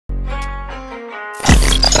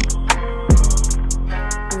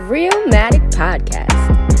Real-Matic Podcast.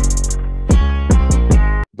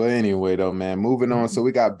 But anyway, though, man, moving on. So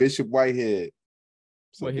we got Bishop Whitehead.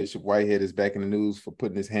 Bishop Whitehead is back in the news for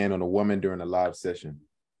putting his hand on a woman during a live session.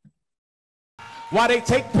 While they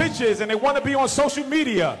take pictures and they want to be on social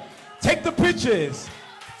media, take the pictures,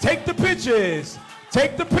 take the pictures,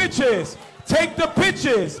 take the pictures, take the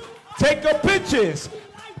pictures, take the pictures.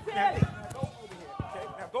 Now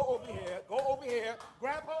go over here,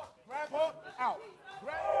 grab her out.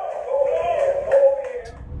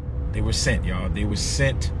 They were sent, y'all. They were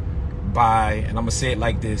sent by, and I'm gonna say it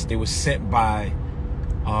like this: they were sent by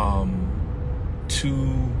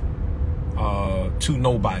two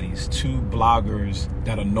nobodies, two bloggers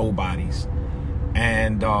that are nobodies,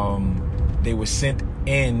 and they were sent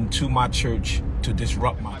into my church to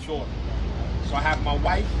disrupt my daughter. So I have my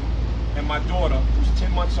wife and my daughter, who's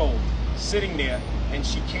 10 months old, sitting there, and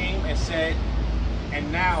she came and said,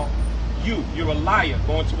 and now you're a liar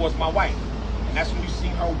going towards my wife. And that's when you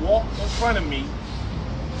seen her walk in front of me,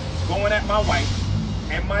 going at my wife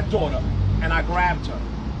and my daughter, and I grabbed her.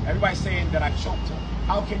 Everybody's saying that I choked her.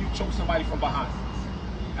 How can you choke somebody from behind?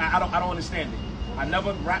 I don't understand it. I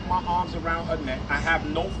never wrapped my arms around her neck. I have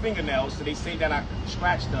no fingernails, so they say that I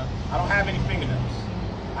scratched her. I don't have any fingernails.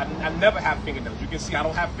 I never have fingernails. You can see I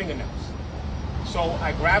don't have fingernails. So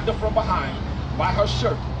I grabbed her from behind, by her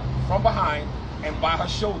shirt, from behind, and by her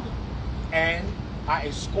shoulder. And I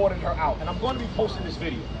escorted her out. And I'm going to be posting this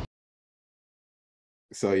video.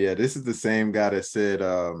 So yeah, this is the same guy that said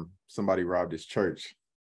somebody robbed his church.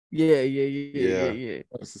 Yeah.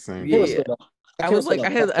 That's the same. Yeah. I was like,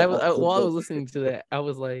 while I was listening to that, I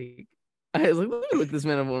was like, let me look this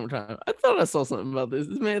man up one more time. I thought I saw something about this.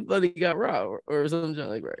 This man thought he got robbed or something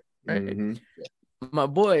like right. Mm-hmm. My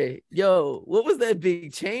boy, yo, what was that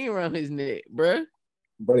big chain around his neck, bruh?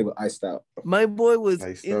 Buddy was iced out. My boy was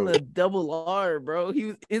Iced in out. the double R, bro. He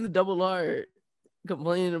was in the double R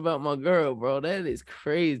complaining about my girl, bro. That is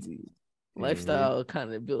crazy. Lifestyle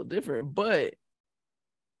kind of built different, but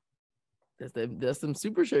that's some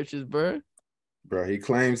super churches, bro. Bro, he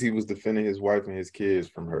claims he was defending his wife and his kids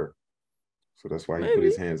from her. So that's why he put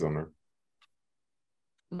his hands on her.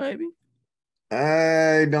 Maybe.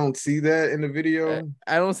 I don't see that in the video.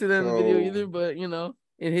 I don't see that in the video either, but you know,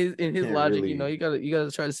 in his logic, really... you know, you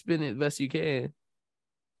gotta try to spin it best you can.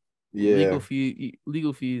 Yeah.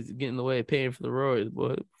 Legal fees get in the way of paying for the Royals,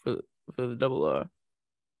 boy, for the double R.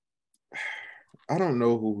 I don't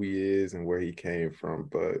know who he is and where he came from,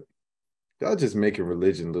 but y'all just making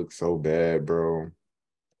religion look so bad, bro.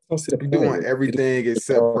 You're doing everything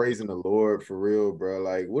except praising the Lord for real, bro.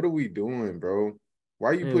 Like, what are we doing, bro? Why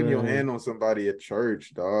are you putting your hand on somebody at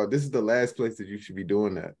church, dog? This is the last place that you should be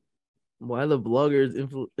doing that. Why the bloggers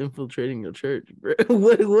infiltrating your church, bro?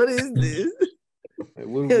 What is this? Like,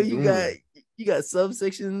 what are we doing? You got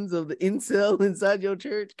subsections of the incel inside your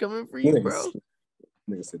church coming for you, bro.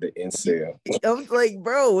 Nigga said the incel. I'm like,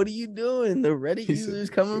 bro, what are you doing? The Reddit users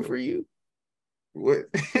coming for you? What?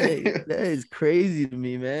 Hey, that is crazy to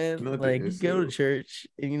me, man. Nothing like, you go to church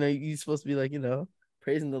and you know you're supposed to be like, you know,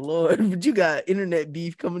 praising the Lord, but you got internet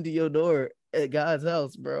beef coming to your door at God's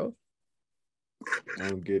house, bro. I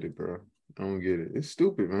don't get it, bro. I don't get it. It's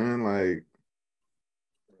stupid, man. Like,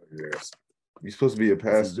 yes, you're supposed to be a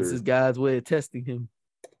pastor. This is God's way of testing him.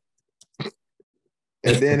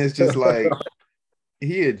 And then it's just like,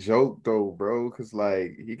 he a joke though, bro, because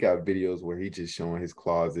like he got videos where he just showing his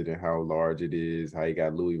closet and how large it is, how he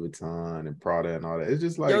got Louis Vuitton and Prada and all that. It's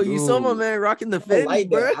just like, yo, you saw my man rocking the Fendi, like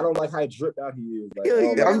bro. I don't like how dripped out he is. Like,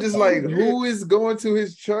 Yo, I'm just like, who is going to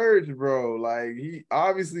his church, bro? Like, he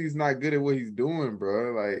obviously is not good at what he's doing,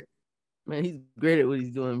 bro. Like, man, he's great at what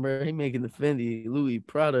he's doing, bro. He making the Fendi, Louis,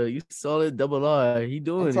 Prada. You saw it, double R. He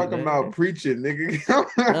doing I'm talking about preaching, nigga.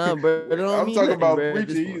 Nah, bro. I'm talking about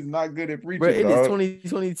preaching. He's not good at preaching, bro. It dog. is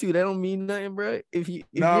 2022. That don't mean nothing, bro. If you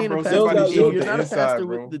bro, you're not a pastor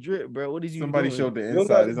with the drip, bro, what is you somebody doing? showed the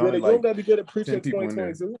inside. It's only you like don't gotta be good at preaching 10 people in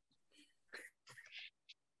there. 2022.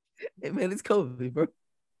 Hey, man, it's COVID, bro.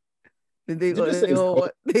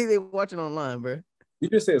 They watching online, bro. You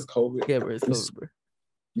just say it's COVID. Yeah, bro, it's COVID, bro.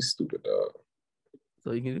 You stupid dog.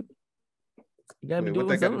 So you can do. You gotta be what doing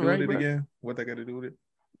that got to something do right, with it bro. again? What that got to do with it?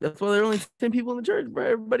 That's why there are only 10 people in the church, bro.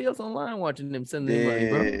 Everybody else online watching them sending their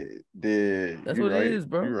money, bro. That's what it is,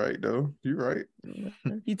 bro. You're right, though. You're right.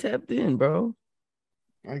 He tapped in, bro.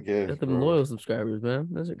 I guess. Got them loyal subscribers, man.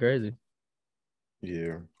 That's crazy.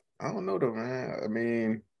 Yeah. I don't know, though, man. I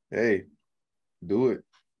mean, hey, do it.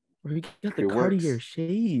 Bro, he got the Cartier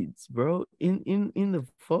shades, bro. In the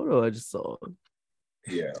photo I just saw.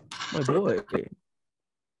 Yeah. My boy.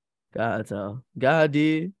 God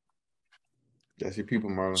did. That's your people,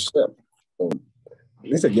 Marlon.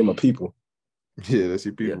 They said get my people. Yeah, that's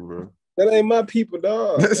your people, bro. That ain't my people,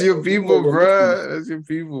 dog. That's your people, bro. That's your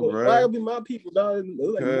people, bro. Why be my people, dog?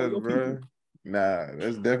 Like your bro. people. Nah,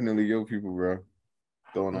 that's definitely your people, bro.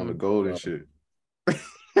 Throwing on the gold and shit.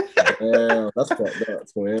 Damn, that's fucked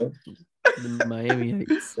up, twin. The Miami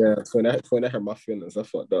Heights. Yeah, twin, that hurt my feelings. That's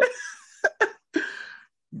fucked up.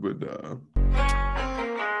 But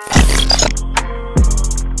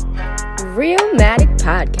Real Matic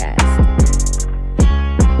Podcast.